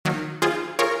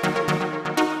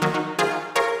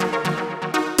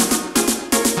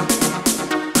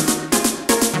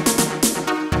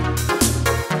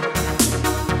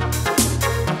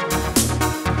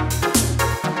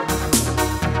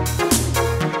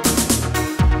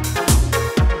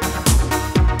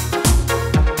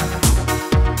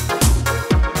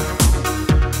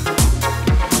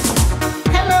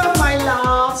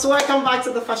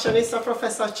Fashionista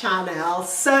Professor channel.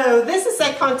 So this is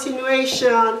a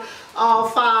continuation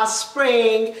of our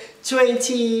spring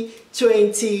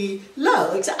 2020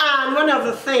 looks, and one of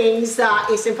the things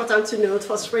that is important to note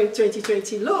for spring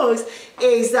 2020 looks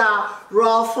is that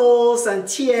ruffles and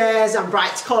tears and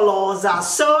bright colors are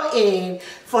so in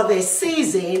for this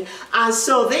season, and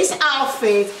so this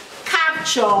outfit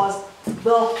captures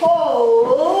the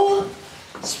whole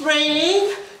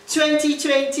spring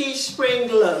 2020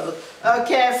 spring look,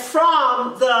 okay,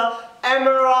 from the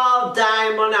emerald,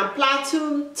 diamond and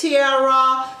platinum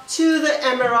tiara to the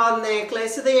emerald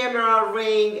necklace, to the emerald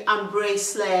ring and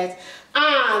bracelet,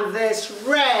 and this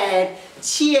red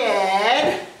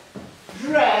tiered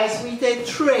dress with a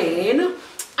train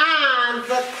and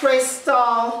the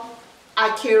crystal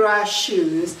Akira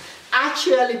shoes.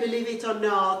 Actually, believe it or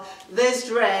not, this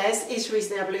dress is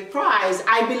reasonably priced.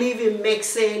 I believe in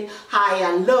mixing high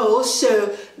and low,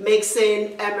 so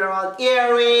mixing emerald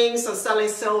earrings or selling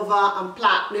silver and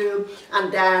platinum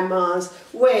and diamonds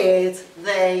with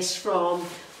this from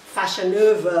Fashion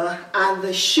Nova and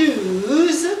the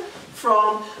shoes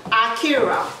from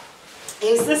Akira.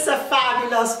 Is this a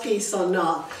fabulous piece or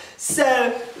not?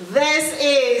 So this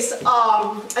is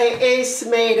it is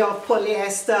made of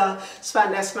polyester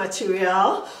spandex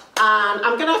material, and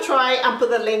I'm gonna try and put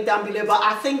the link down below, but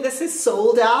I think this is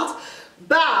sold out,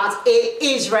 but it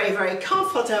is very, very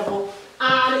comfortable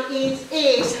and it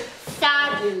is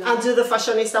fabulous. I'll do the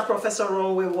Fashionista Professor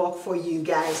runway walk for you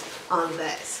guys on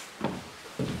this.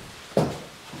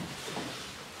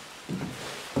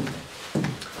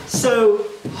 So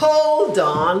hold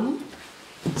on.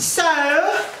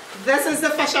 So this is the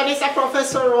Fashionista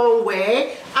Professor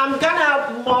runway. I'm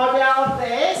gonna model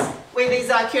this with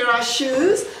these Akira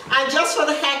shoes, and just for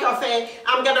the heck of it,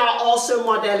 I'm gonna also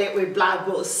model it with black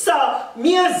boots. So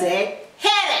music,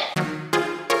 hit it!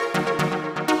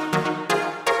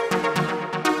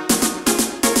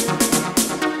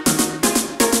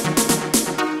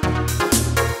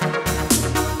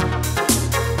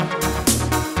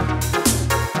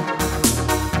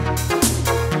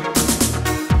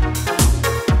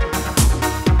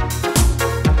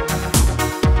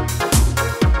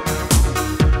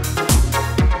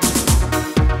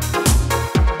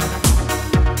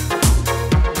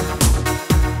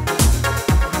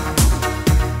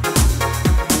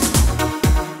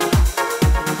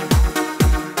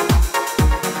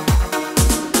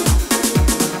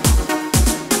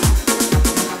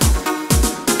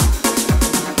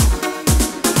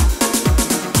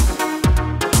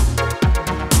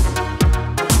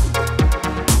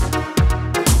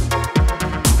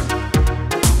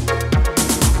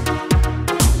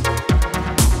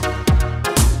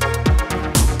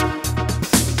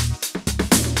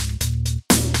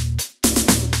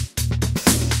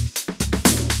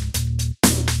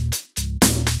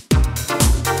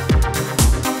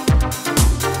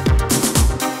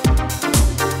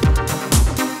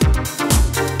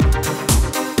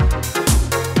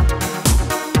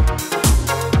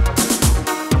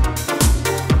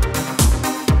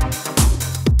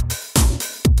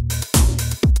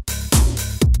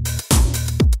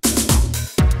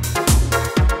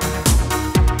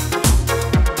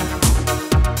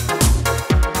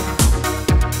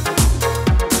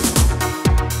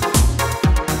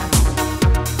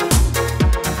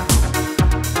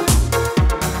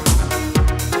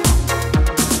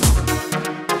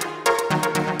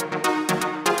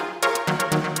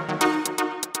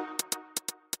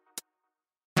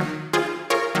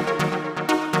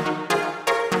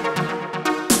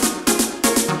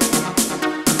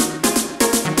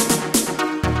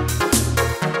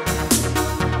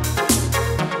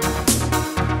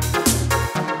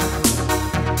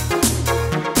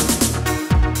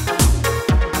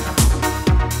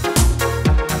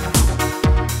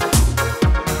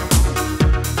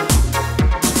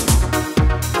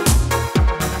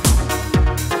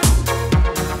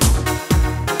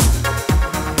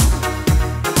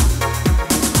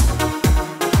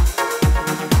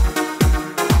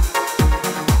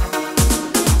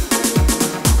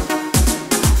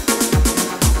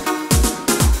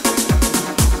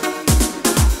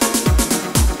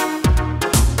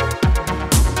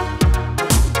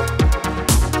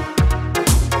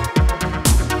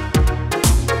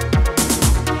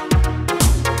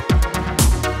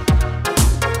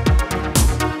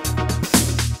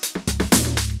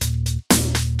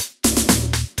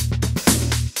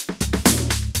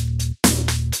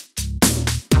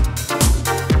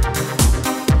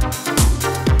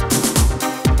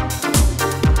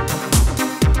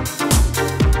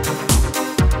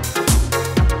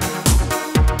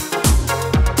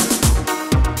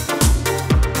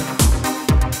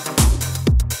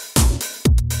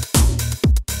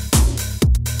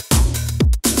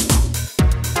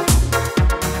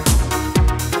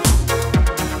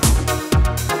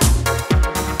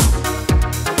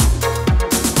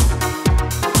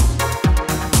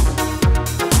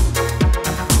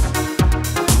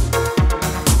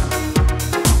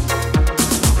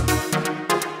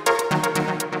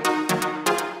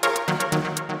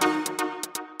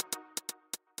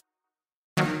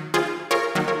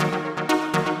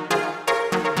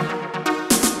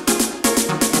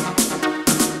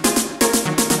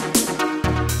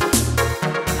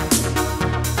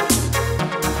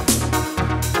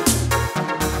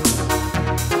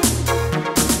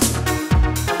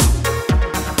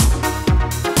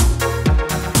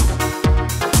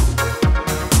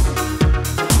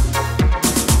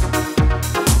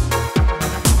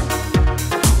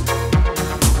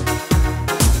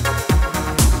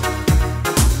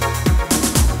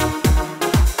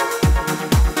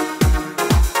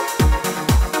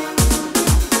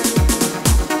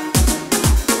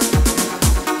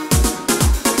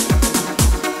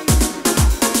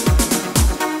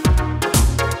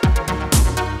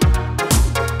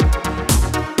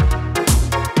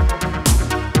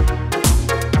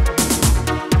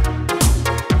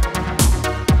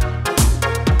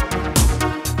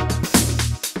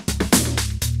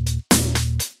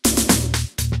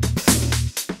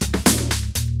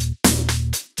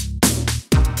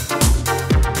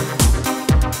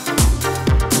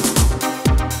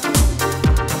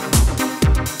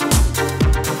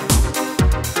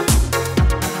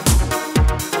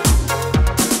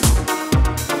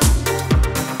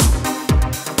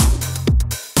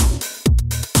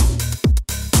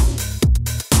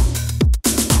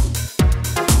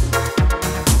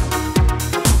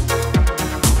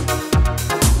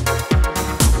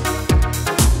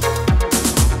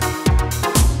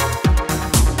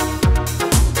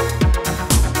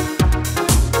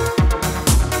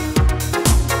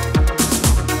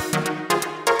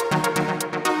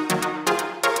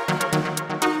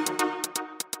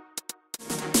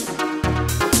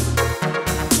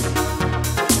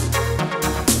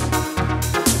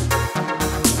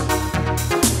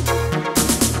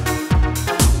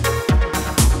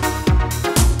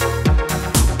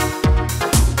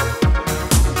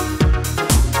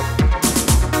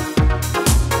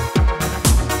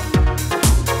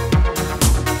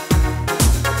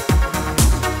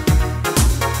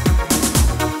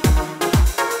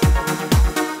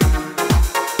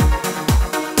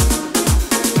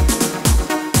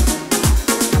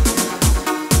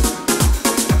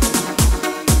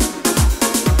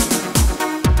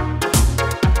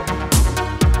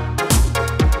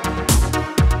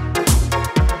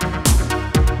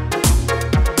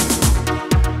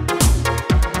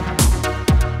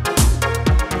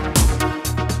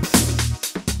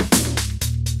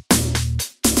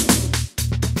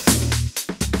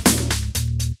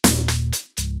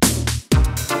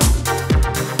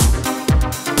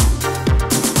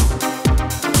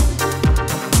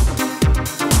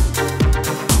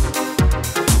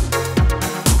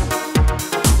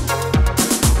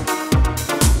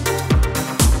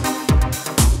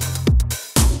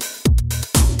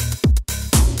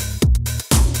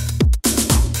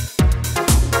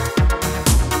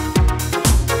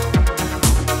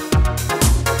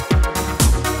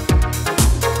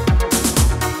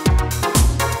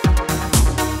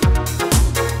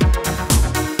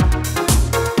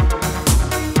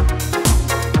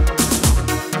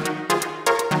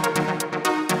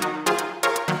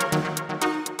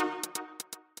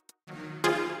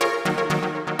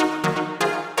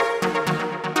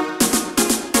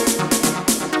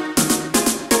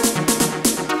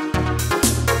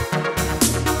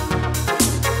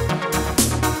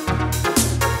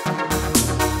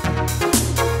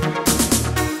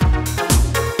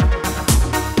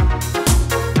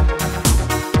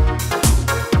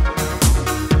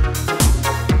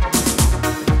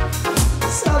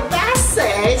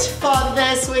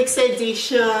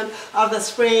 edition of the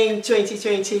Spring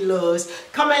 2020 looks.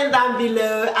 Comment down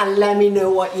below and let me know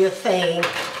what you think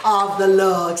of the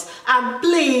looks. And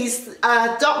please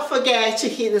don't forget to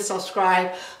hit the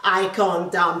subscribe icon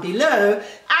down below,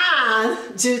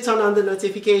 and do turn on the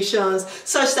notifications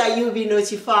such that you'll be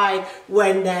notified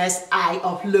when there's I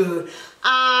upload.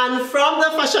 And from the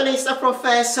Fashionista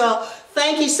Professor,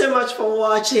 thank you so much for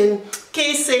watching.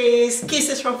 Kisses,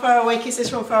 kisses from far away, kisses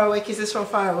from far away, kisses from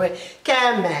far away. Que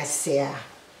merci.